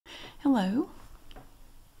Hello.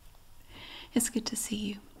 It's good to see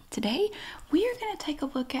you. Today, we are going to take a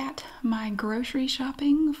look at my grocery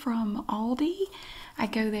shopping from Aldi. I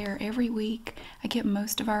go there every week. I get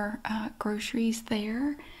most of our groceries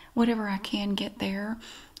there, whatever I can get there,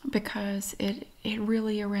 because it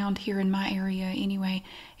really, around here in my area anyway,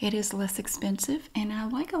 it is less expensive, and I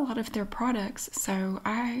like a lot of their products, so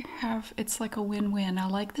it's like a win-win. I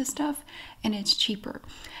like this stuff, and it's cheaper.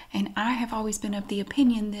 And I have always been of the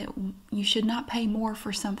opinion that you should not pay more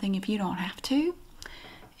for something if you don't have to.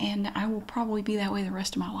 And I will probably be that way the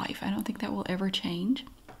rest of my life. I don't think that will ever change.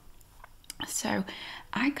 So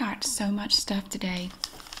I got so much stuff today.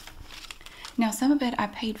 Now, some of it I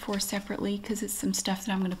paid for separately because it's some stuff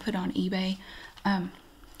that I'm going to put on eBay.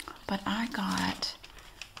 But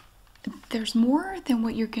there's more than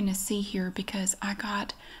what you're going to see here, because I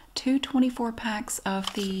got two 24 packs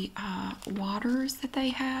of the waters that they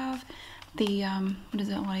have. The, what is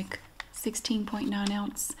it, like 16.9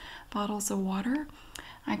 ounce bottles of water.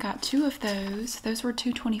 I got two of those. Those were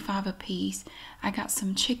 $2.25 a piece. I got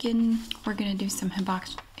some chicken. We're going to do some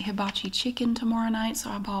hibachi chicken tomorrow night,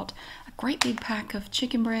 so I bought a great big pack of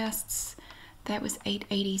chicken breasts. That was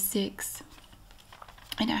 $8.86.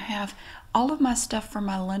 And I have all of my stuff for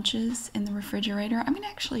my lunches in the refrigerator. I'm going to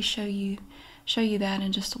actually show you that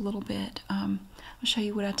in just a little bit. I'll show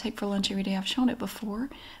you what I take for lunch every day. I've shown it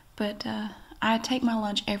before, but I take my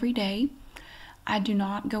lunch every day. I do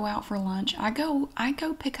not go out for lunch. I go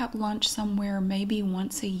pick up lunch somewhere maybe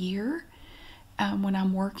once a year when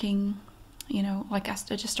I'm working. You know, like I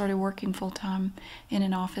just started working full-time in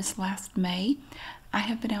an office last May. I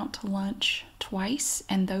have been out to lunch twice,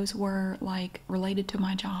 and those were like related to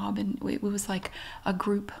my job, and it was like a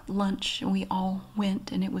group lunch, and we all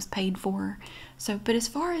went, and it was paid for. So, but as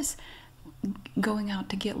far as going out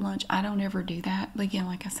to get lunch, I don't ever do that. Again,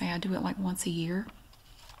 like I say, I do it like once a year.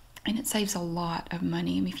 And it saves a lot of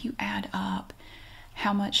money. I mean, if you add up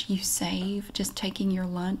how much you save just taking your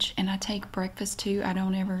lunch, and I take breakfast too. I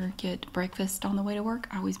don't ever get breakfast on the way to work.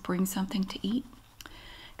 I always bring something to eat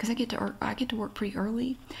because I get to work pretty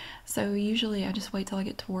early. So usually I just wait till I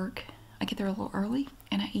get to work. I get there a little early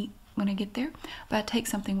and I eat when I get there. But I take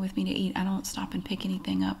something with me to eat. I don't stop and pick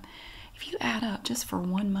anything up. If you add up just for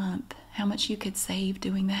 1 month how much you could save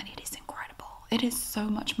doing that, it is incredible. It is so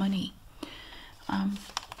much money.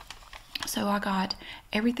 So I got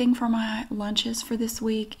everything for my lunches for this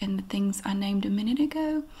week, and the things I named a minute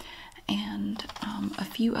ago, and a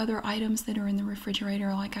few other items that are in the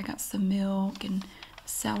refrigerator, like I got some milk and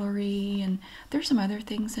celery, and there's some other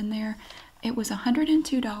things in there. It was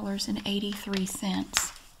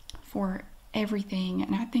 $102.83 for everything,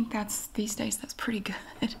 and I think these days that's pretty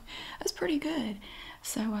good. That's pretty good.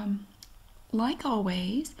 So like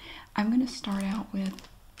always, I'm going to start out with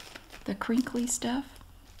the crinkly stuff.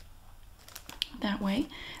 That way,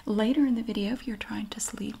 later in the video, if you're trying to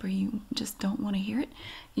sleep or you just don't want to hear it,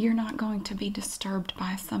 you're not going to be disturbed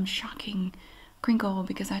by some shocking crinkle,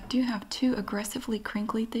 because I do have two aggressively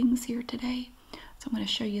crinkly things here today. So I'm going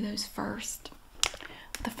to show you those first.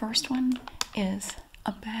 The first one is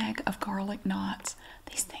a bag of garlic knots.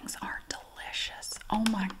 These things are delicious. Oh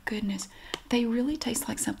my goodness. They really taste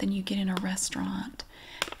like something you get in a restaurant.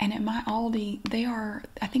 And at my Aldi,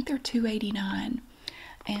 I think they're $2.89.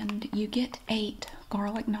 And you get 8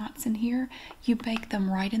 garlic knots in here. You bake them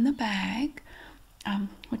right in the bag.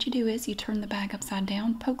 What you do is you turn the bag upside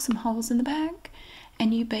down, poke some holes in the bag,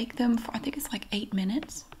 and you bake them for, I think it's like 8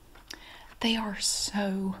 minutes. They are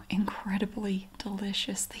so incredibly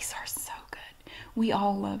delicious. These are so good. We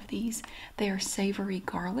all love these. They are savory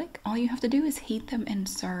garlic. All you have to do is heat them and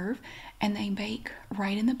serve, and they bake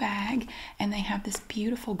right in the bag, and they have this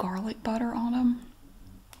beautiful garlic butter on them.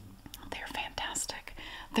 They're fantastic.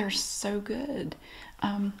 They're so good.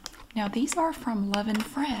 Now these are from Love and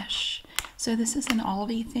Fresh. So this is an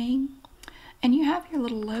Aldi thing. And you have your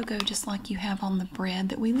little logo just like you have on the bread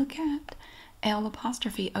that we look at.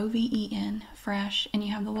 L'_OVEN, fresh. And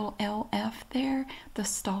you have the little LF there, the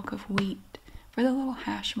stalk of wheat, for the little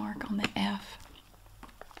hash mark on the F.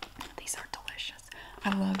 These are delicious.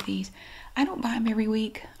 I love these. I don't buy them every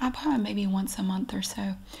week. I buy them maybe once a month or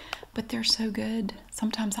so. But they're so good.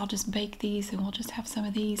 Sometimes I'll just bake these and we'll just have some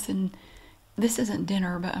of these. And this isn't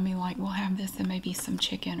dinner, but I mean, like, we'll have this and maybe some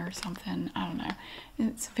chicken or something. I don't know.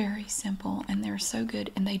 It's very simple, and they're so good.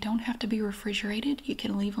 And they don't have to be refrigerated. You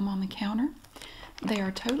can leave them on the counter. They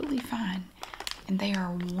are totally fine, and they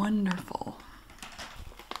are wonderful.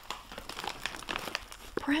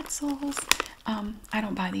 Pretzels. I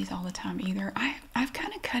don't buy these all the time either. I've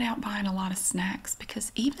kind of cut out buying a lot of snacks,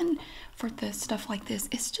 because even for the stuff like this,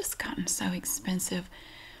 it's just gotten so expensive.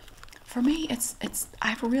 For me,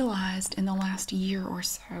 I've realized in the last year or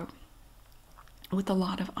so with a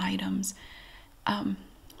lot of items,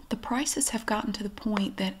 the prices have gotten to the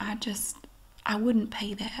point that I wouldn't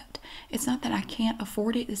pay that. It's not that I can't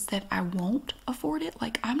afford it, it's that I won't afford it.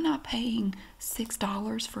 Like, I'm not paying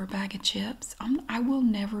 $6 for a bag of chips. I will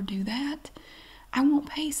never do that. I won't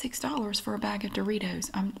pay $6 for a bag of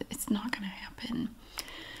Doritos. It's not going to happen.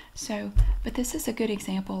 So, but this is a good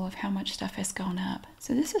example of how much stuff has gone up.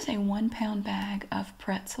 So this is a 1-pound bag of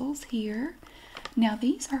pretzels here. Now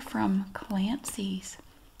these are from Clancy's.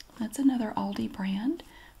 That's another Aldi brand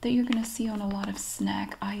that you're going to see on a lot of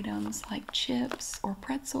snack items like chips or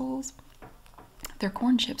pretzels. Their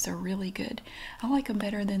corn chips are really good. I like them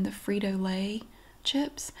better than the Frito-Lay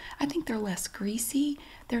chips. I think they're less greasy,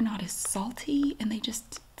 they're not as salty, and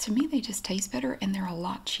to me they just taste better, and they're a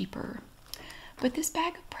lot cheaper. But this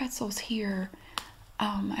bag of pretzels here,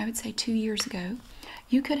 I would say 2 years ago,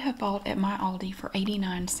 you could have bought at my Aldi for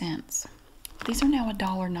 89 cents. These are now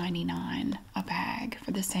 $1.99 a bag for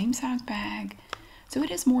the same size bag. So it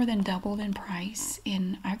has more than doubled in price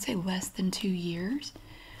in, I would say, less than 2 years.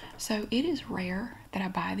 So it is rare that I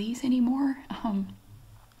buy these anymore.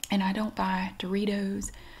 And I don't buy Doritos,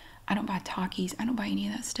 I don't buy Takis, I don't buy any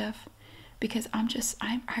of that stuff because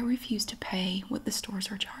I refuse to pay what the stores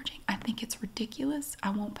are charging. I think it's ridiculous. I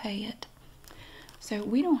won't pay it. So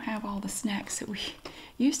we don't have all the snacks that we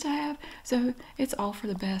used to have. So it's all for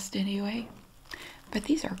the best anyway. But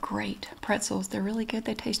these are great pretzels. They're really good.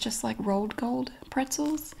 They taste just like rolled gold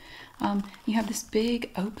pretzels. You have this big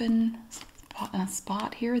open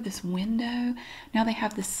spot here, this window. Now they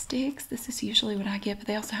have the sticks. This is usually what I get, but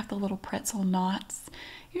they also have the little pretzel knots.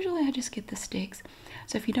 Usually I just get the sticks.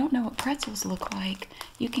 So if you don't know what pretzels look like,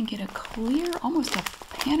 you can get a clear, almost a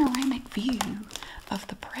panoramic view of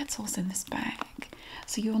the pretzels in this bag.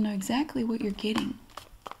 So you'll know exactly what you're getting.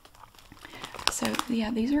 So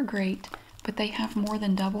yeah, these are great. But they have more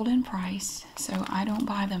than doubled in price, so I don't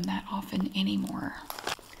buy them that often anymore.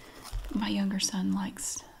 My younger son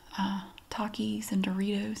likes Takis and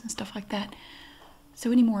Doritos and stuff like that.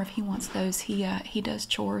 So anymore, if he wants those, he does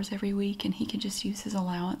chores every week, and he can just use his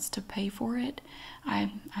allowance to pay for it.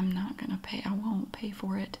 I'm not gonna pay. I won't pay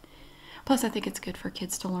for it. Plus, I think it's good for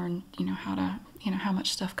kids to learn, how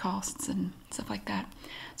much stuff costs and stuff like that.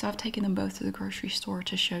 So I've taken them both to the grocery store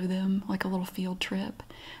to show them, like a little field trip,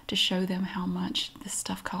 to show them how much this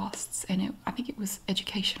stuff costs. And I think it was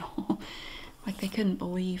educational. Like, they couldn't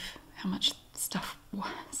believe how much stuff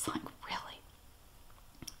was. Like, really?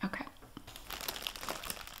 Okay.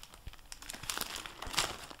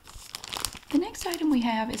 The next item we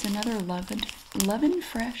have is another Lovin'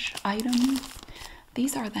 Fresh item.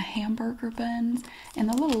 These are the hamburger buns, and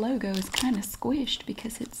the little logo is kind of squished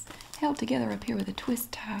because it's held together up here with a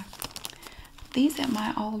twist tie. These at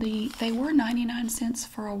my Aldi, they were 99 cents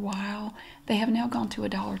for a while. They have now gone to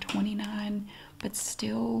 $1.29, but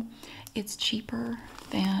still it's cheaper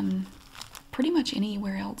than pretty much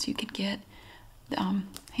anywhere else you could get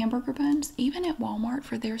hamburger buns. Even at Walmart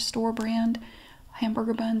for their store brand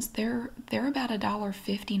hamburger buns, they're about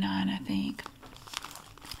 $1.59, I think.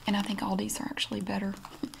 And I think Aldi's are actually better.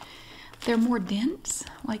 They're more dense,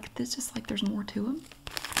 like this, just like there's more to them.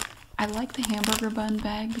 I like the hamburger bun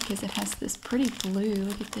bag because it has this pretty blue.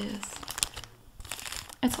 Look at this.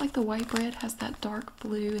 It's like the white bread has that dark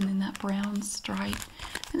blue and then that brown stripe.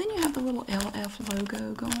 And then you have the little LF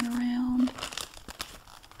logo going around.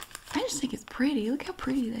 I just think it's pretty. Look how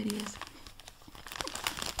pretty that is.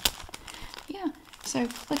 Yeah, so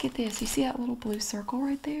look at this. You see that little blue circle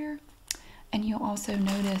right there? And you'll also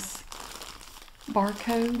notice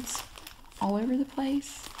barcodes all over the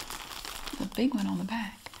place. The big one on the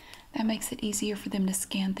back. That makes it easier for them to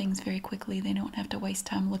scan things very quickly. They don't have to waste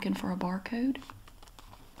time looking for a barcode.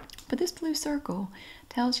 But this blue circle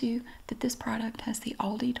tells you that this product has the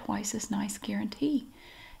Aldi Twice as Nice guarantee.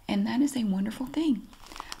 And that is a wonderful thing.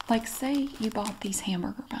 Like, say you bought these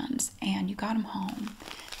hamburger buns and you got them home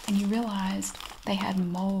and you realized they had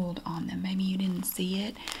mold on them. Maybe you didn't see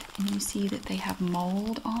it, and you see that they have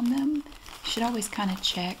mold on them. You should always kind of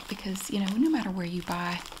check because, no matter where you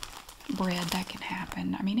buy bread, that can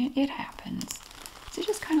happen. I mean, it happens. So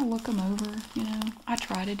just kind of look them over, I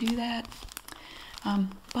try to do that.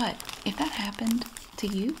 But if that happened to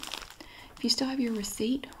you, if you still have your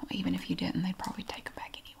receipt, well, even if you didn't, they'd probably take it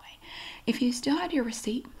back anyway. If you still had your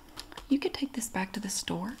receipt, you could take this back to the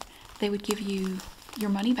store. They would give you your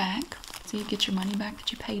money back. So you get your money back that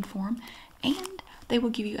you paid for them, and they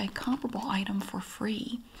will give you a comparable item for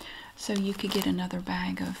free. So you could get another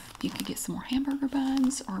bag you could get some more hamburger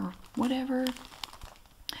buns or whatever,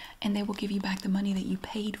 and they will give you back the money that you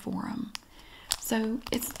paid for them. So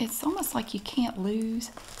it's almost like you can't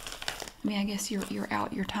lose. I mean, I guess you're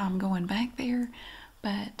out your time going back there,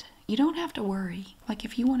 but you don't have to worry. Like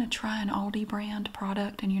if you want to try an Aldi brand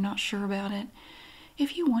product and you're not sure about it,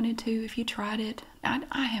 if you wanted to, if you tried it,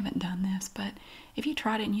 I haven't done this, but if you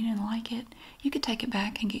tried it and you didn't like it, you could take it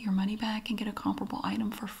back and get your money back and get a comparable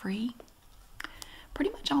item for free.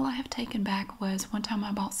 Pretty much all I have taken back was one time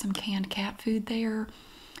I bought some canned cat food there,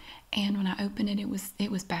 and when I opened it, it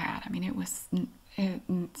was bad. I mean,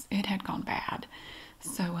 it had gone bad.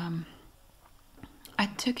 So I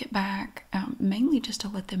took it back mainly just to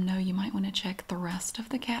let them know you might want to check the rest of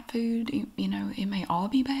the cat food. You know, it may all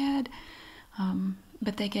be bad,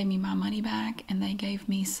 but they gave me my money back, and they gave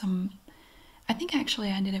me some. I think actually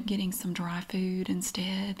I ended up getting some dry food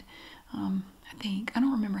instead. I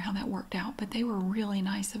don't remember how that worked out, but they were really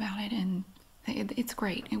nice about it, and it's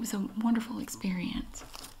great. It was a wonderful experience.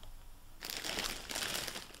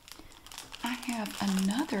 I have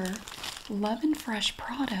another Love and Fresh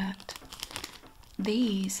product.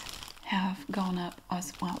 These have gone up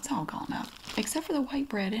as well. It's all gone up except for the white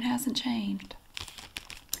bread. It hasn't changed.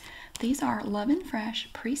 These are Love and Fresh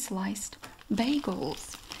pre-sliced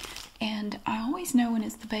bagels, and I always know when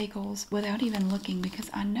it's the bagels without even looking, because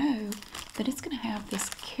I know that it's going to have this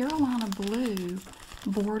Carolina blue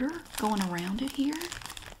border going around it here.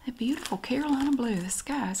 A beautiful Carolina blue. The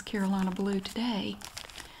sky is Carolina blue today.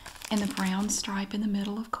 And the brown stripe in the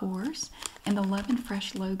middle, of course, and the Love and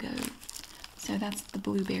Fresh logo. So that's the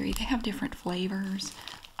blueberry. They have different flavors.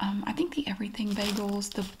 I think the everything bagels,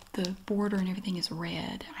 the border and everything is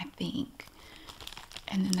red, I think.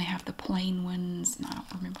 And then they have the plain ones, and I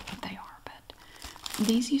don't remember what they are, but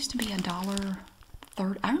these used to be $1.30.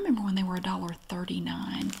 I remember when they were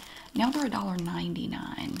 $1.39. Now they're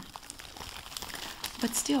 $1.99.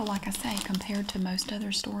 But still, like I say, compared to most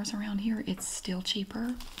other stores around here, it's still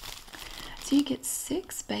cheaper. So you get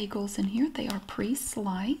 6 bagels in here. They are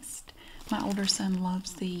pre-sliced. My older son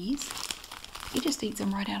loves these. He just eats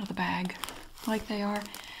them right out of the bag like they are.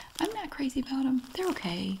 I'm not crazy about them. They're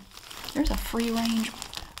okay. There's a free-range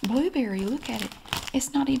blueberry. Look at it.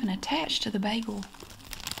 It's not even attached to the bagel.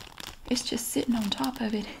 It's just sitting on top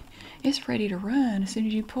of it. It's ready to run as soon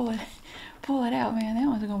as you pull it out. Man, that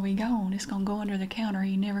one's gonna be gone. It's gonna go under the counter.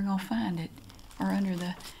 You're never gonna find it, or under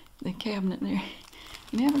the cabinet there.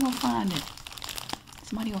 You're never gonna find it.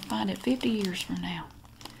 Somebody will find it 50 years from now.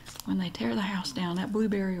 When they tear the house down, that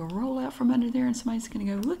blueberry will roll out from under there, and somebody's gonna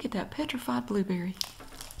go, look at that petrified blueberry.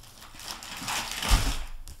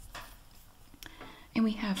 And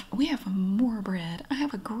we have more bread. I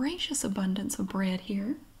have a gracious abundance of bread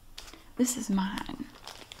here. This is mine.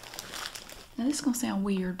 Now this is going to sound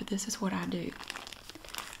weird, but this is what I do.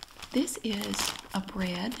 This is a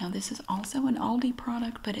bread. Now this is also an Aldi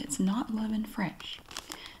product, but it's not Love and Fresh.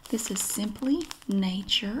 This is Simply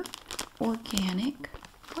Nature Organic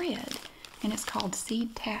Bread, and it's called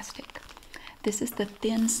Seed-tastic. This is the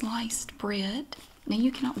thin sliced bread.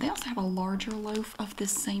 Now they also have a larger loaf of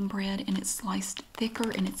this same bread, and it's sliced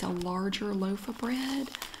thicker, and it's a larger loaf of bread.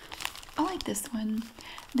 I like this one.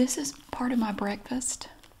 This is part of my breakfast.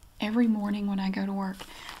 Every morning when I go to work,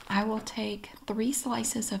 I will take 3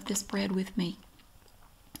 slices of this bread with me.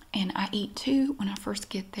 And I eat 2 when I first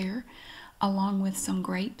get there, along with some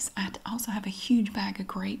grapes. I also have a huge bag of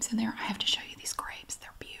grapes in there. I have to show you these grapes.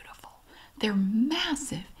 They're beautiful. They're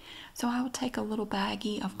massive. So I will take a little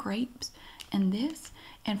baggie of grapes and this,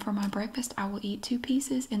 and for my breakfast I will eat 2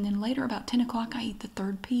 pieces, and then later about 10 o'clock I eat the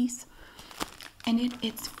 3rd piece. And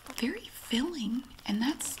it's very filling, and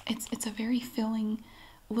it's a very filling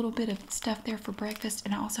little bit of stuff there for breakfast.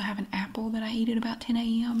 And I also have an apple that I eat at about 10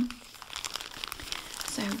 a.m.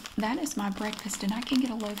 So that is my breakfast, and I can get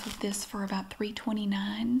a loaf of this for about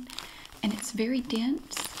 $3.29, and it's very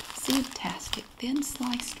dense, seed-tastic, thin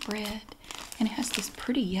sliced bread, and it has this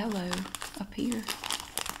pretty yellow up here.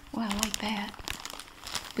 Well, I like that.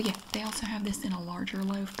 But yeah, they also have this in a larger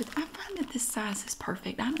loaf, but I find that this size is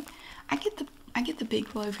perfect. I get the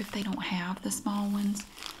big loaf if they don't have the small ones.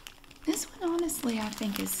 This one, honestly, I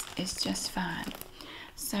think is just fine.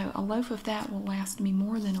 So a loaf of that will last me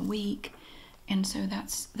more than a week, and so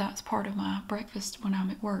that's part of my breakfast when I'm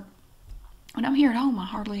at work. When I'm here at home, I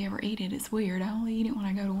hardly ever eat it. It's weird. I only eat it when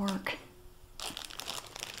I go to work.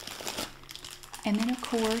 And then, of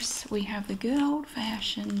course, we have the good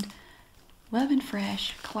old-fashioned Love and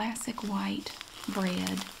Fresh classic white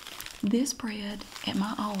bread. This bread at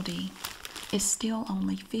my Aldi is still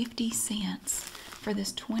only 50 cents for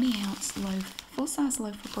this 20-ounce loaf, full-size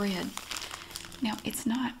loaf of bread. Now, it's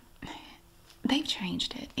not, they've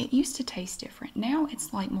changed it. It used to taste different. Now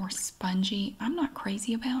it's like more spongy. I'm not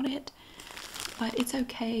crazy about it, but it's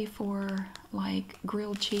okay for like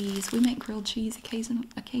grilled cheese. We make grilled cheese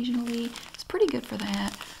occasionally. It's pretty good for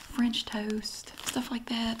that. French toast, stuff like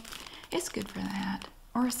that. It's good for that.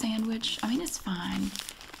 Or a sandwich. I mean, it's fine.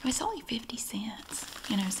 It's only 50 cents,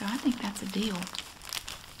 you know, so I think that's a deal.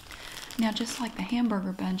 Now, just like the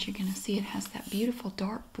hamburger buns, you're going to see it has that beautiful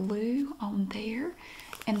dark blue on there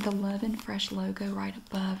and the Love and Fresh logo right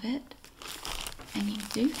above it. And you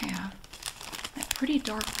do have that pretty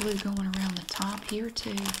dark blue going around the top here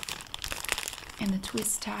too. And the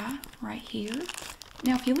twist tie right here.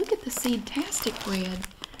 Now, if you look at the Seed-tastic bread,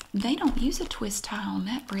 they don't use a twist tie on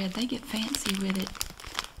that bread. They get fancy with it.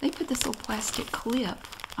 They put this little plastic clip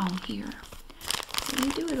on here. So they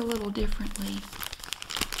do it a little differently.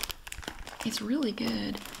 It's really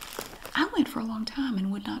good. I went for a long time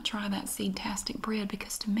and would not try that Seed-tastic bread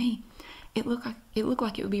because to me, it looked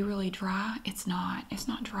like it would be really dry. It's not. It's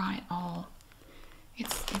not dry at all.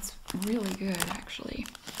 It's really good actually.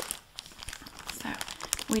 So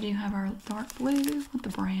we do have our dark blue with the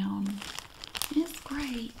brown. It's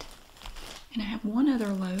great. And I have one other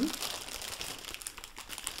loaf.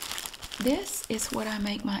 This is what I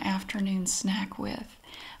make my afternoon snack with.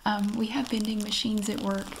 We have vending machines at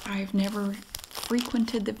work. I've never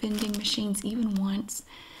frequented the vending machines even once.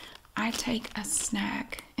 I take a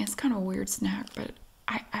snack. It's kind of a weird snack, but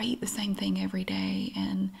I eat the same thing every day,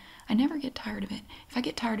 and I never get tired of it. If I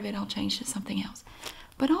get tired of it, I'll change to something else.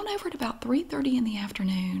 But on over at about 3:30 in the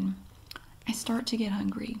afternoon, I start to get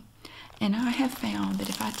hungry. And I have found that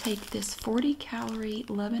if I take this 40-calorie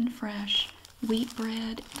Love and Fresh wheat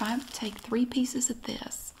bread, if I take 3 pieces of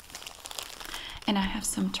this, and I have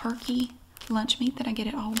some turkey lunch meat that I get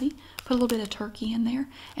at Aldi, put a little bit of turkey in there,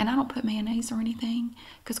 and I don't put mayonnaise or anything,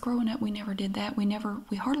 because growing up we never did that. We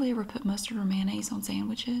hardly ever put mustard or mayonnaise on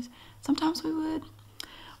sandwiches. Sometimes we would,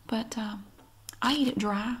 but I eat it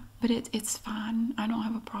dry, but it's fine. I don't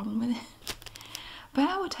have a problem with it. But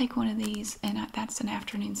I would take one of these, and that's an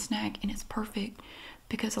afternoon snack, and it's perfect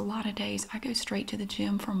because a lot of days I go straight to the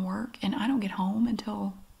gym from work, and I don't get home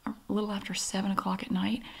until a little after 7 o'clock at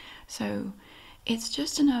night. So it's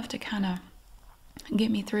just enough to kind of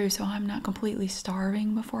get me through so I'm not completely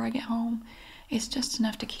starving before I get home. It's just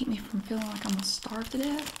enough to keep me from feeling like I'm going to starve to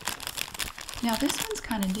death. Now this one's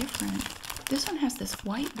kind of different. This one has this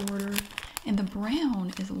white border, and the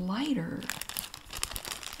brown is lighter.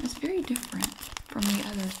 It's very different from the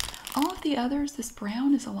others. All of the others, this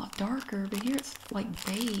brown is a lot darker, but here it's like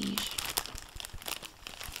beige.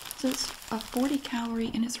 So it's a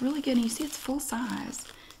 40-calorie, and it's really good. And you see it's full size.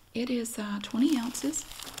 It is 20 ounces,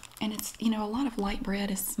 and it's, you know, a lot of light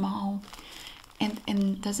bread is small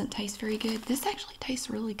and doesn't taste very good. This actually tastes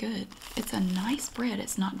really good. It's a nice bread.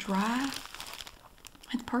 It's not dry.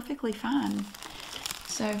 It's perfectly fine.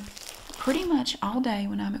 So pretty much all day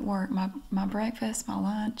when I'm at work, my breakfast, my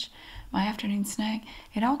lunch, my afternoon snack,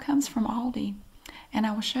 it all comes from Aldi. And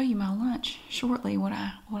I will show you my lunch shortly, what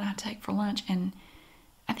I take for lunch. And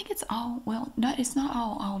I think it's all, well, no, it's not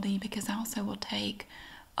all Aldi, because I also will take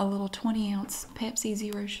a little 20-ounce Pepsi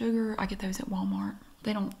Zero Sugar. I get those at Walmart.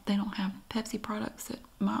 They don't have Pepsi products at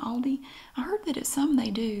my Aldi. I heard that at some they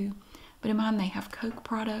do, but in mine they have Coke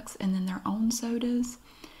products and then their own sodas,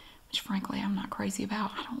 which frankly I'm not crazy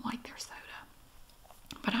about. I don't like their soda.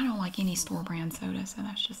 But I don't like any store brand soda, so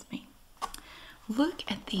that's just me. Look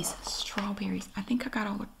at these strawberries. I think I got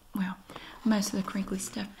all the, well, most of the crinkly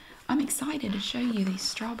stuff. I'm excited to show you these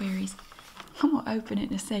strawberries. I'm going to open it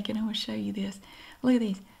in a second. I'm going to show you this. Look at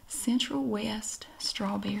these Central West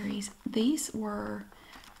strawberries. These were,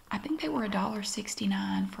 I think they were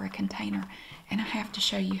 $1.69 for a container. And I have to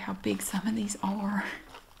show you how big some of these are.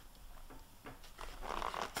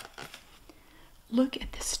 Look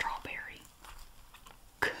at this strawberry.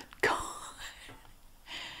 Good God.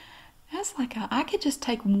 That's like I could just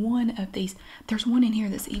take one of these. There's one in here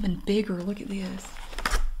that's even bigger. Look at this.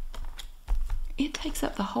 It takes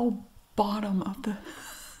up the whole bottom of the...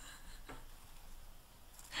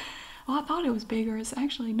 Well, I thought it was bigger. It's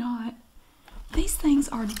actually not. These things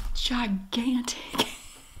are gigantic.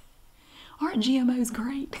 Aren't GMOs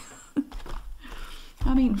great?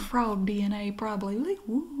 I mean, frog DNA probably. Look,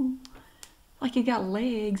 woo. Like it got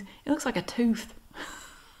legs. It looks like a tooth.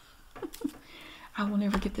 I will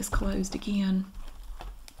never get this closed again.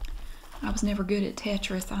 I was never good at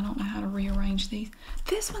Tetris. I don't know how to rearrange these.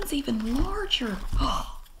 This one's even larger.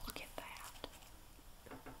 Oh, look at that.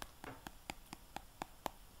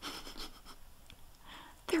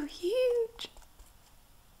 They're huge.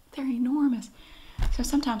 They're enormous. So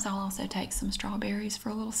sometimes I'll also take some strawberries for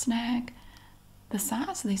a little snack. The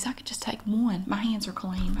size of these, I could just take one. My hands are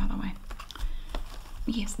clean, by the way.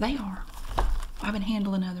 Yes, they are. I've been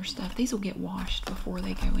handling other stuff. These will get washed before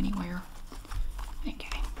they go anywhere.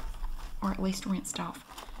 Okay. Or at least rinsed off.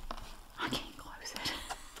 I can't close it.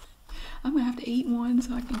 I'm going to have to eat one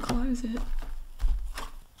so I can close it.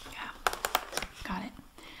 Yeah. Got it.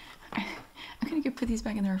 I'm going to go put these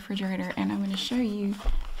back in the refrigerator, and I'm going to show you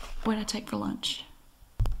what I take for lunch.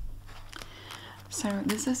 So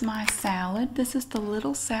this is my salad. This is the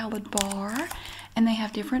little salad bar, and they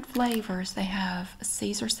have different flavors. They have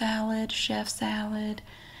Caesar salad, chef salad,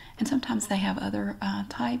 and sometimes they have other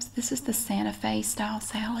types. This is the Santa Fe style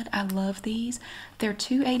salad. I love these. They're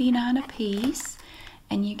 $2.89 a piece,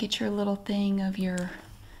 and you get your little thing of your,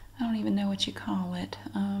 I don't even know what you call it,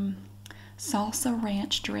 salsa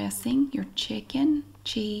ranch dressing, your chicken,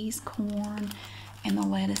 cheese, corn, and the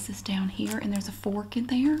lettuce is down here, and there's a fork in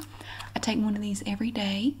there. I take one of these every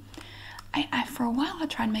day. For a while I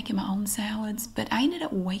tried making my own salads, but I ended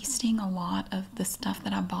up wasting a lot of the stuff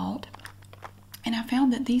that I bought. And I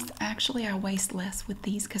found that these, actually I waste less with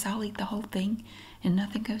these because I'll eat the whole thing and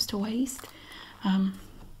nothing goes to waste.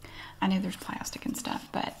 I know there's plastic and stuff,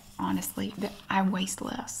 but honestly, I waste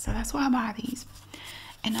less. So that's why I buy these.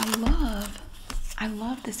 And I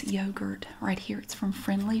love this yogurt right here. It's from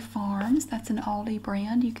Friendly Farms. That's an Aldi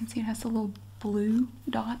brand. You can see it has a little blue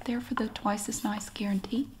dot there for the twice as nice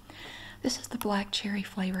guarantee. This is the black cherry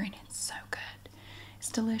flavor, and it's so good.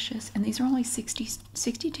 It's delicious. And these are only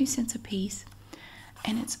 62 cents a piece.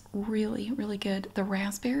 And it's really, really good. The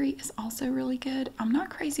raspberry is also really good. I'm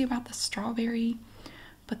not crazy about the strawberry,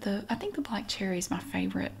 but I think the black cherry is my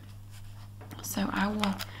favorite. So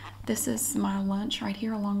this is my lunch right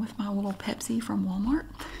here along with my little Pepsi from Walmart.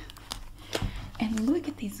 And look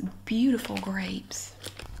at these beautiful grapes.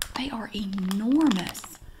 They are enormous.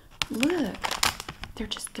 Look,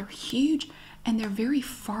 they're huge and they're very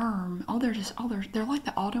firm. They're like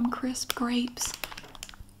the Autumn Crisp grapes.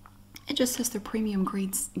 It just says they're premium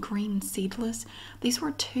green seedless. These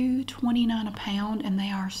were $2.29 a pound, and they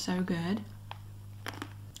are so good.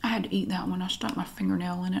 I had to eat that one. I stuck my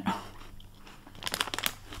fingernail in it.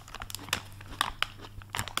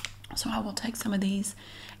 So I will take some of these,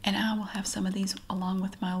 and I will have some of these along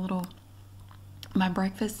with my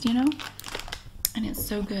breakfast, you know, and it's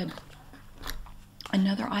so good.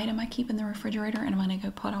 Another item I keep in the refrigerator, and I'm going to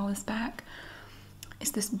go put all this back,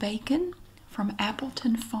 is this bacon from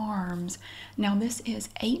Appleton Farms. Now this is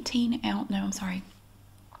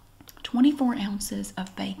 24 ounces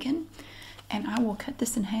of bacon, and I will cut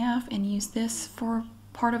this in half and use this for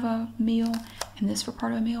part of a meal and this for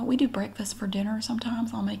part of a meal. We do breakfast for dinner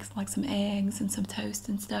sometimes. I'll make like some eggs and some toast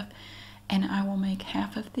and stuff, and I will make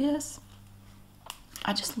half of this.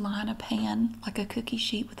 I just line a pan like a cookie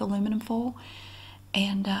sheet with aluminum foil,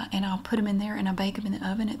 and I'll put them in there and I bake them in the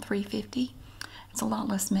oven at 350. It's a lot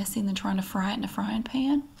less messy than trying to fry it in a frying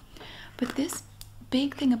pan. But this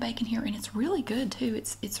big thing of bacon here, and it's really good too.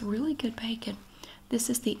 It's really good bacon. This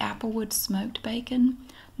is the Applewood smoked bacon.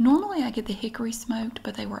 Normally I get the hickory smoked,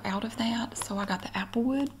 but they were out of that, so I got the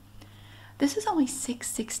Applewood. This is only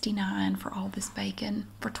 $6.69 for all this bacon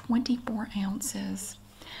for 24 ounces.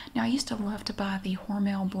 Now I used to love to buy the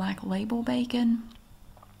Hormel Black Label bacon.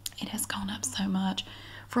 It has gone up so much.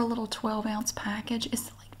 For a little 12-ounce package,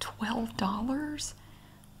 it's like $12.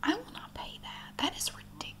 I will not pay that. That is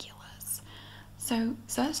ridiculous. So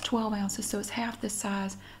that's 12 ounces, so it's half this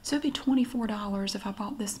size. So it'd be $24 if I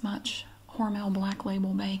bought this much Hormel Black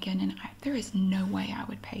Label bacon, and there is no way I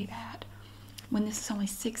would pay that when this is only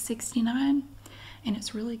 $6.69, and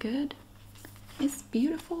it's really good. It's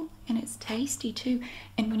beautiful and it's tasty too.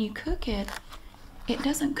 And when you cook it, it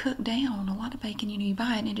doesn't cook down. A lot of bacon, you know, you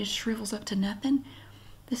buy it and it just shrivels up to nothing.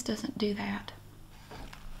 This doesn't do that.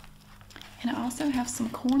 And I also have some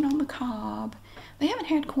corn on the cob. They haven't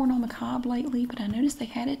had corn on the cob lately, but I noticed they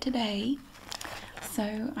had it today.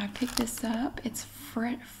 So I picked this up. It's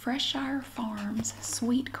Freshire Farms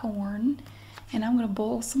sweet corn. And I'm going to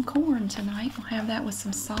boil some corn tonight. We'll have that with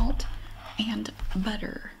some salt and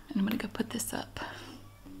butter. And I'm going to go put this up.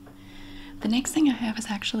 The next thing I have is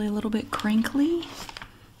actually a little bit crinkly,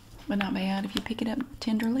 but not bad if you pick it up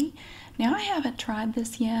tenderly. Now I haven't tried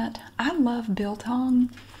this yet. I love biltong,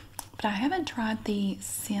 but I haven't tried the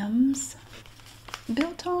Sims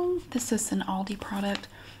biltong. This is an Aldi product.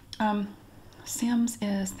 Sims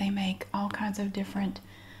is, they make all kinds of different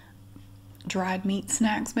dried meat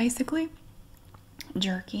snacks, basically.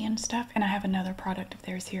 Jerky and stuff. And I have another product of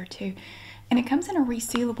theirs here too. And it comes in a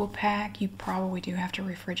resealable pack. You probably do have to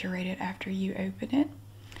refrigerate it after you open it.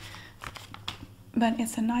 But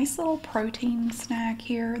it's a nice little protein snack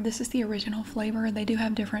here. This is the original flavor. They do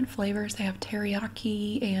have different flavors. They have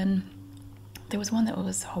teriyaki, and there was one that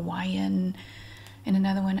was Hawaiian, And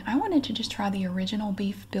another one, I wanted to just try the original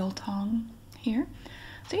beef biltong here.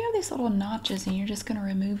 So you have these little notches, and you're just going to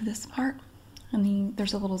remove this part. And then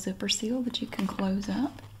there's a little zipper seal that you can close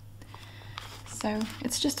up. So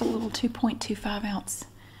it's just a little 2.25 ounce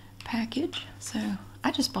package. So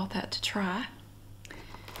I just bought that to try.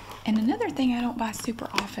 And another thing I don't buy super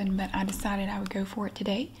often, but I decided I would go for it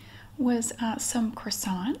today, was some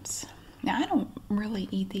croissants. Now I don't really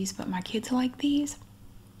eat these, but my kids like these.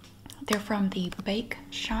 They're from the Bake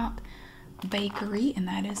Shop Bakery, and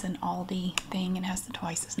that is an Aldi thing, and has the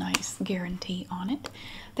twice as nice guarantee on it.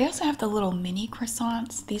 They also have the little mini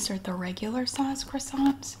croissants. These are the regular size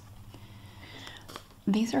croissants.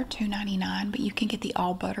 These are $2.99, but you can get the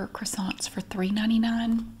all butter croissants for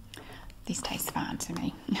 $3.99. These taste fine to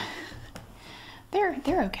me.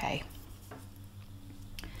 They're okay.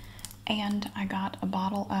 And I got a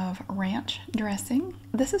bottle of ranch dressing.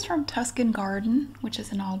 This is from Tuscan Garden, which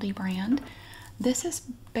is an Aldi brand. This has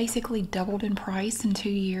basically doubled in price in 2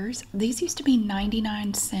 years. These used to be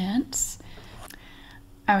 99 cents.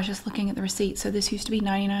 I was just looking at the receipt. So this used to be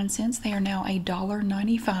 99 cents. They are now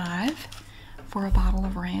 $1.95 for a bottle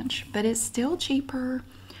of ranch. But it's still cheaper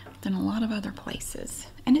than a lot of other places.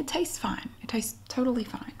 And it tastes fine. It tastes totally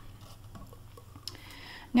fine.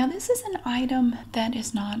 Now this is an item that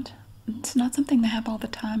is not, it's not something they have all the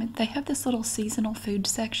time. They have this little seasonal food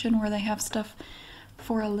section where they have stuff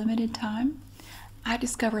for a limited time. I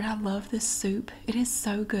discovered I love this soup. It is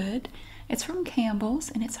so good. It's from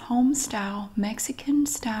Campbell's, and it's home style, Mexican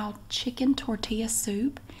style chicken tortilla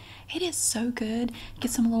soup. It is so good.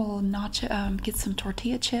 Get some little get some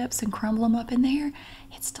tortilla chips and crumble them up in there.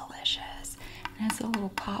 It's delicious. It has a little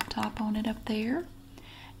pop top on it up there.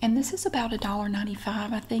 And this is about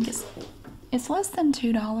 $1.95. I think it's less than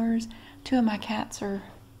 $2. Two of my cats are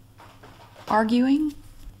arguing.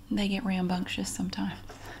 They get rambunctious sometimes.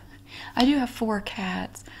 I do have 4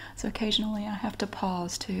 cats, so occasionally I have to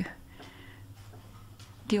pause to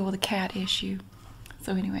deal with a cat issue.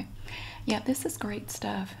 So anyway, yeah, this is great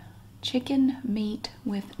stuff. Chicken meat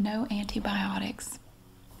with no antibiotics.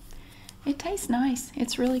 It tastes nice.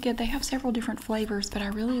 It's really good. They have several different flavors, but I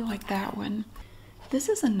really like that one. This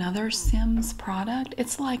is another Simms product.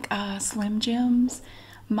 It's like Slim Jims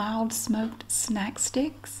mild smoked snack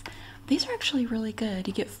sticks. These are actually really good.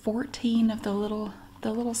 You get 14 of the little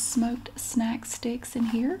smoked snack sticks in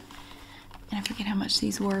here. And I forget how much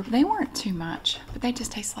these were, but they weren't too much, but they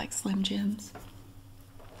just taste like Slim Jims.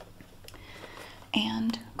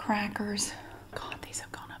 And crackers. God, these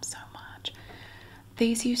have gone up so much.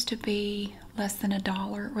 These used to be less than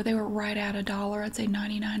 $1, or they were right at $1. I'd say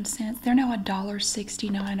 99 cents. They're now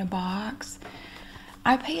 $1.69 a box.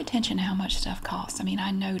 I pay attention to how much stuff costs. I mean,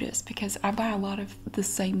 I notice because I buy a lot of the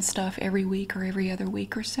same stuff every week or every other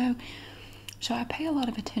week or so. So I pay a lot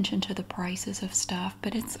of attention to the prices of stuff,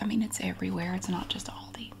 but it's everywhere. It's not just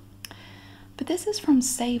Aldi. But this is from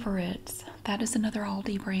Savor It. That is another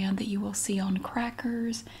Aldi brand that you will see on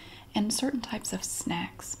crackers and certain types of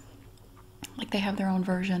snacks. Like they have their own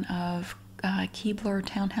version of Keebler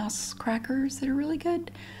Townhouse crackers that are really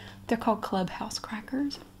good. They're called Clubhouse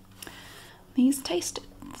crackers. These taste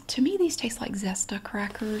like Zesta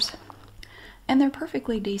crackers. And they're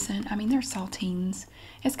perfectly decent. I mean, they're saltines.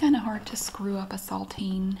 It's kind of hard to screw up a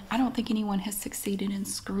saltine. I don't think anyone has succeeded in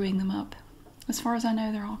screwing them up. As far as I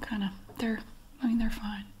know, they're all kind of, they're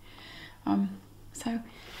fine. So,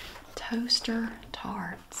 toaster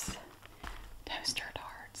tarts. Toaster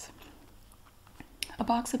tarts. A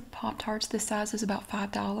box of Pop-Tarts this size is about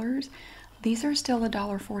 $5. These are still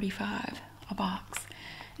 $1.45 a box.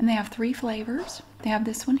 And they have 3 flavors. They have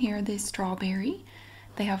this one here, the strawberry.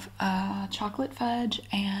 They have chocolate fudge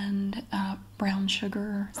and brown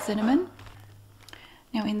sugar cinnamon.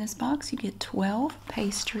 Now in this box you get 12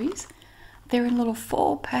 pastries. They're in little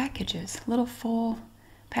full packages, little full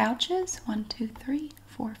pouches. 1, 2, 3,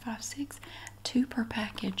 4, 5, 6, 2 per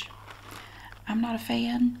package. I'm not a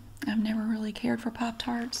fan. I've never really cared for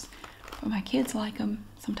Pop-Tarts, but my kids like them.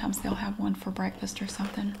 Sometimes they'll have one for breakfast or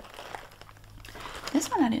something.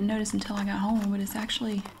 This one I didn't notice until I got home, but it's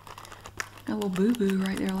actually a little boo-boo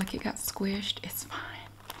right there, like it got squished. It's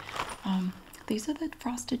fine. These are the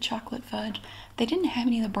frosted chocolate fudge. They didn't have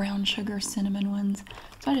any of the brown sugar cinnamon ones,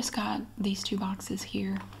 so I just got these 2 boxes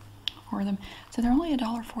here for them. So they're only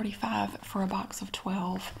 $1.45 for a box of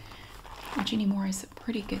 12, which anymore is a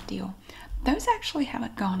pretty good deal. Those actually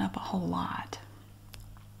haven't gone up a whole lot.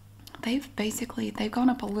 They've gone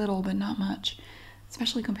up a little, but not much,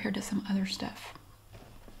 especially compared to some other stuff.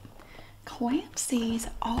 Clancy's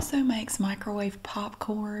also makes microwave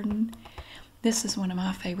popcorn. This is one of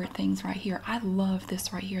my favorite things right here. I love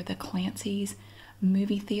this right here, the Clancy's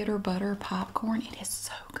movie theater butter popcorn. It is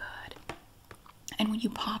so good. And when you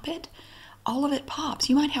pop it, all of it pops.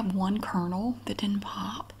 You might have one kernel that didn't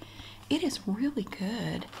pop. It is really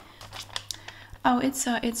good. Oh, it's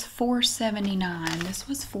 $4.79. This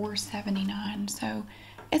was $4.79, so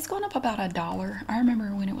it's gone up about $1. I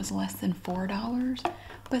remember when it was less than $4,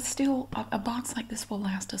 but still, a box like this will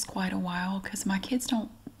last us quite a while because my kids don't.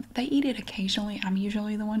 They eat it occasionally. I'm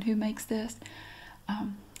usually the one who makes this.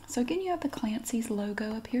 So again, you have the Clancy's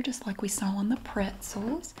logo up here, just like we saw on the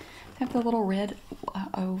pretzels. They have the little red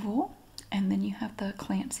oval, and then you have the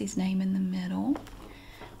Clancy's name in the middle.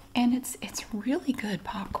 And it's really good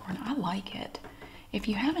popcorn. I like it. If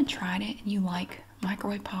you haven't tried it and you like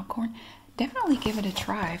microwave popcorn, definitely give it a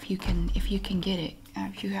try if you can get it.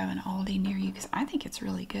 If you have an Aldi near you, because I think it's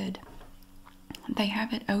really good. They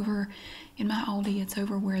have it over in my Aldi. It's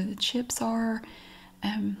over where the chips are,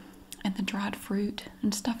 and the dried fruit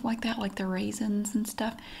and stuff like that, like the raisins and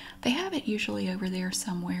stuff. They have it usually over there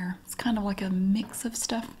somewhere. It's kind of like a mix of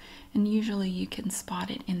stuff, and usually you can spot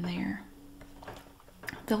it in there.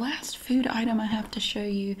 The last food item I have to show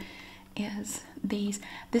you is these.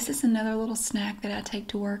 This is another little snack that I take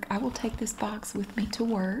to work. I will take this box with me to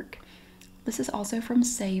work. This is also from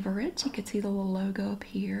Savor It. You can see the little logo up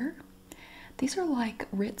here. These are like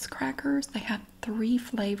Ritz crackers. They have 3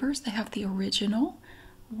 flavors. They have the original,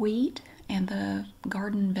 wheat, and the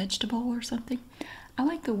garden vegetable or something. I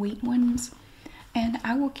like the wheat ones, and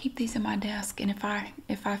I will keep these in my desk, and if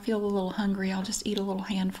I feel a little hungry, I'll just eat a little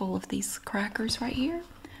handful of these crackers right here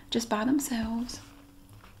just by themselves.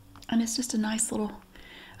 And it's just a nice little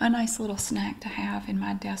snack to have in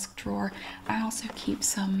my desk drawer. I also keep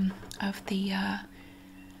some of the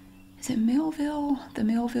is it Millville? The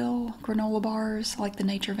Millville granola bars, like the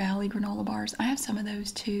Nature Valley granola bars. I have some of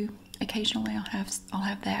those too. Occasionally I'll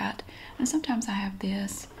have that, and sometimes I have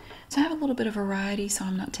this. So I have a little bit of variety, so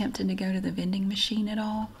I'm not tempted to go to the vending machine at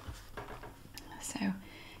all. So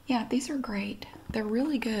yeah, these are great. They're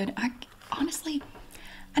really good. Honestly,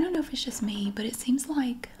 I don't know if it's just me, but it seems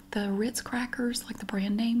like the Ritz crackers, like the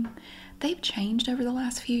brand name, they've changed over the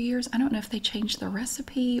last few years. I don't know if they changed the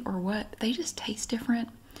recipe or what, but they just taste different.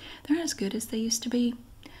 They're not as good as they used to be.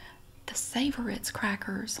 The Savor Ritz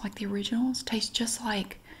crackers, like the originals, taste just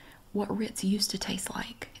like what Ritz used to taste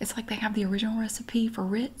like. It's like they have the original recipe for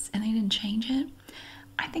Ritz and they didn't change it.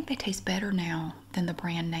 I think they taste better now than the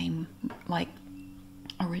brand name, like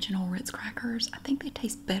original Ritz crackers. I think they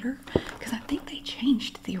taste better because I think they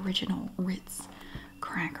changed the original Ritz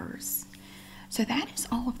crackers. So that is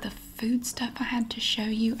all of the food stuff I had to show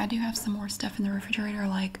you. I do have some more stuff in the refrigerator,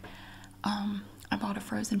 like I bought a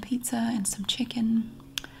frozen pizza and some chicken,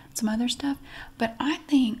 some other stuff. But I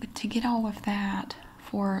think to get all of that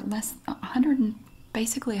for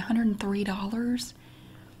basically $103,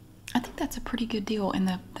 I think that's a pretty good deal. And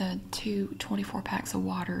the 2 24 packs of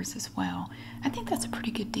waters as well. I think that's a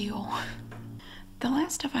pretty good deal. The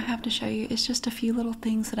last stuff I have to show you is just a few little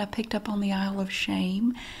things that I picked up on the Isle of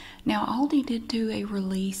Shame. Now, Aldi did do a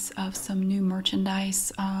release of some new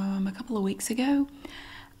merchandise a couple of weeks ago.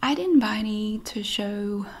 I didn't buy any to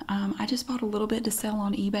show. I just bought a little bit to sell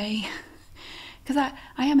on eBay. Because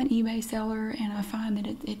I am an eBay seller, and I find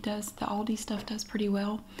that the Aldi stuff does pretty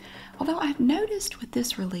well. Although I've noticed with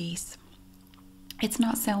this release, it's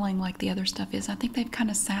not selling like the other stuff is. I think they've kind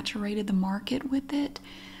of saturated the market with it.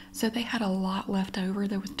 So they had a lot left over.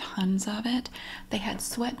 There was tons of it. They had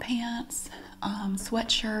sweatpants,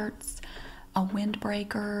 sweatshirts, a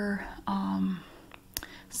windbreaker,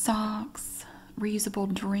 socks,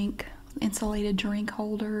 reusable insulated drink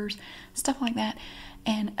holders, stuff like that.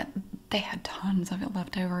 And they had tons of it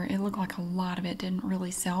left over. It looked like a lot of it didn't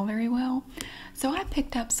really sell very well. So I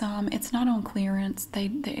picked up some. It's not on clearance. They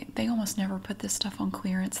almost never put this stuff on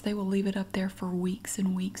clearance. They will leave it up there for weeks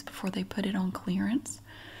and weeks before they put it on clearance.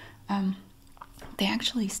 They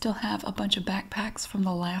actually still have a bunch of backpacks from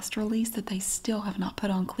the last release that they still have not put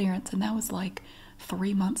on clearance, and that was like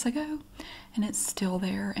 3 months ago, and it's still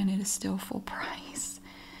there, and it is still full price.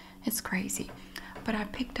 It's crazy. But I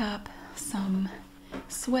picked up some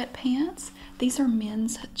sweatpants. These are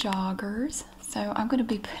men's joggers, so I'm going to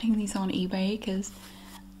be putting these on eBay because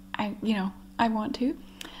I want to.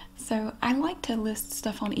 So I like to list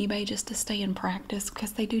stuff on eBay just to stay in practice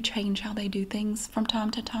because they do change how they do things from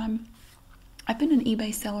time to time. I've been an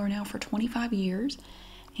eBay seller now for 25 years,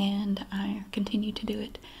 and I continue to do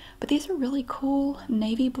it. But these are really cool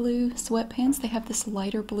navy blue sweatpants. They have this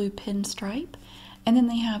lighter blue pinstripe, and then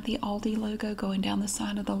they have the Aldi logo going down the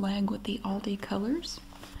side of the leg with the Aldi colors.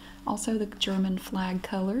 Also the German flag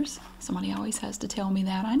colors. Somebody always has to tell me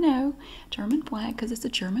that. I know, German flag because it's a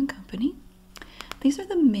German company. These are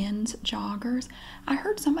the men's joggers. I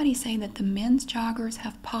heard somebody say that the men's joggers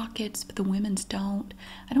have pockets, but the women's don't.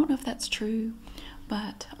 I don't know if that's true,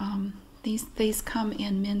 but these come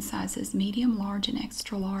in men's sizes, medium, large, and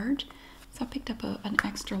extra large. So I picked up an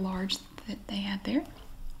extra large that they had there.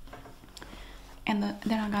 And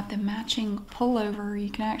then I got the matching pullover.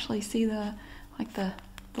 You can actually see the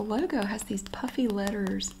logo has these puffy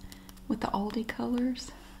letters with the Aldi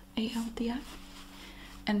colors, ALDI.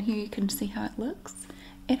 And here you can see how it looks.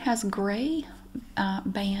 It has gray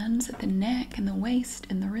bands at the neck and the waist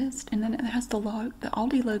and the wrist, and then it has the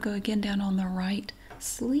Aldi logo again down on the right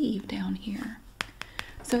sleeve down here.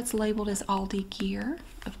 So it's labeled as Aldi gear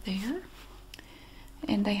up there.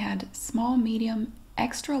 And they had small, medium,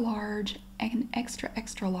 extra large, and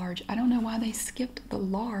extra large. I don't know why they skipped the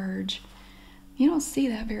large. You don't see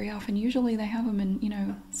that very often. Usually they have them in, you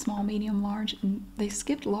know, small, medium, large, and they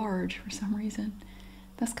skipped large for some reason.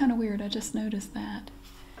 That's kind of weird. I just noticed that.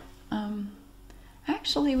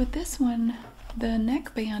 Actually, with this one, the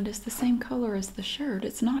neckband is the same color as the shirt.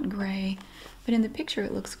 It's not gray, but in the picture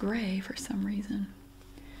it looks gray for some reason.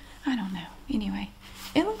 I don't know. Anyway,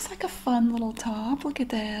 it looks like a fun little top. Look at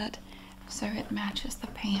that. So it matches the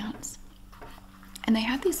pants. And they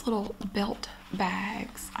had these little belt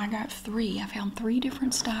bags. I got 3. I found 3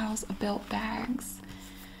 different styles of belt bags.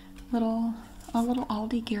 A little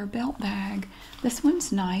Aldi gear belt bag. This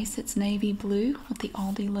one's nice. It's navy blue with the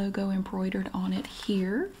Aldi logo embroidered on it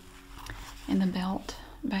here. And the belt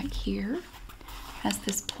back here has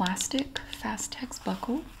this plastic Fastex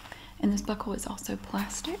buckle. And this buckle is also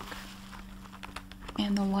plastic.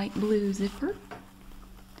 And the light blue zipper.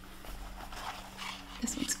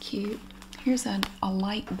 This one's cute. Here's a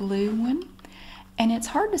light blue one. And it's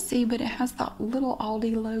hard to see, but it has the little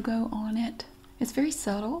Aldi logo on it. It's very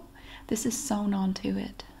subtle. This is sewn onto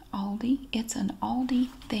it. Aldi. It's an Aldi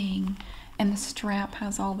thing. And the strap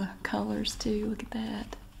has all the colors too. Look at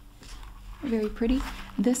that. Very pretty.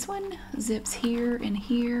 This one zips here and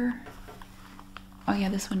here. Oh yeah,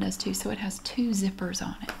 this one does too. So it has 2 zippers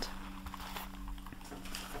on it.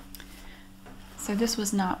 So this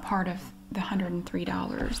was not part of the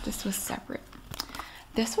 $103. This was separate.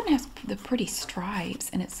 This one has the pretty stripes,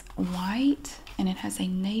 and it's white, and it has a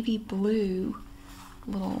navy blue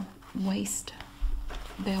little waist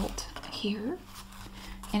belt here.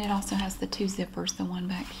 And it also has the 2 zippers, the one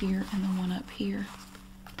back here and the one up here.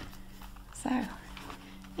 So,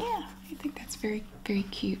 yeah, I think that's very, very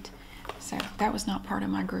cute. So that was not part of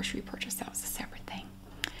my grocery purchase. That was a separate thing.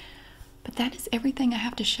 But that is everything I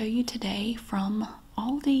have to show you today from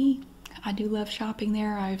Aldi. I do love shopping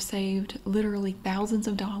there. I've saved literally thousands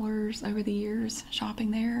of dollars over the years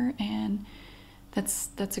shopping there, and that's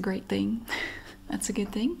a great thing. That's a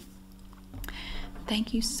good thing.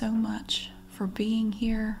 Thank you so much for being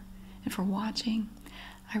here and for watching.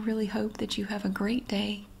 I really hope that you have a great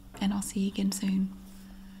day, and I'll see you again soon.